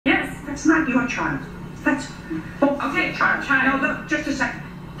That's not your child. That's both Okay, your child. child. No, look, just a second.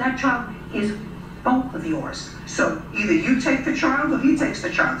 That child is both of yours. So either you take the child or he takes the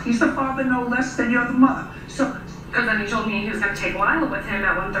child. He's the father no less than you're the mother. So, Because then he told me he was going to take Lila with him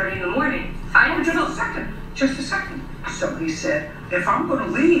at 1:30 in the morning. just a second. So he said, if I'm going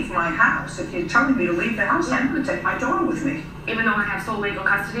to leave my house, if you're telling me to leave the house, I'm going to take my daughter with me. Even though I have sole legal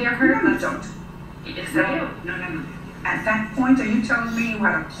custody of her? No, you don't. Yes, I do. No. At that point, are you telling me you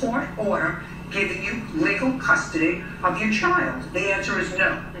had a court order giving you legal custody of your child? The answer is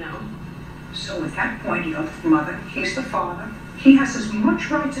no. No. So at that point, you're the mother, he's the father. He has as much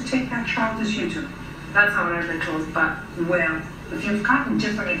right to take that child as you do. That's not what I've been told, but... Well, if you've gotten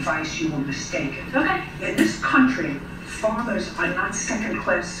different advice, you were mistaken. Okay. In this country, fathers are not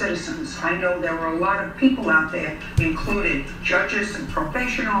second-class citizens. I know there are a lot of people out there, including judges and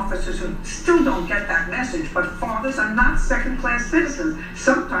probation officers, who still don't get that message, but fathers are not second-class citizens.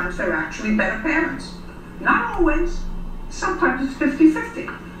 Sometimes they're actually better parents. Not always. Sometimes it's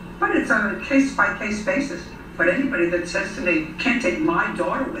 50-50. But it's on a case-by-case basis. But anybody that says to me, can't take my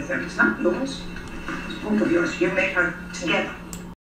daughter with him, it's not yours. It's both of yours. You made her together.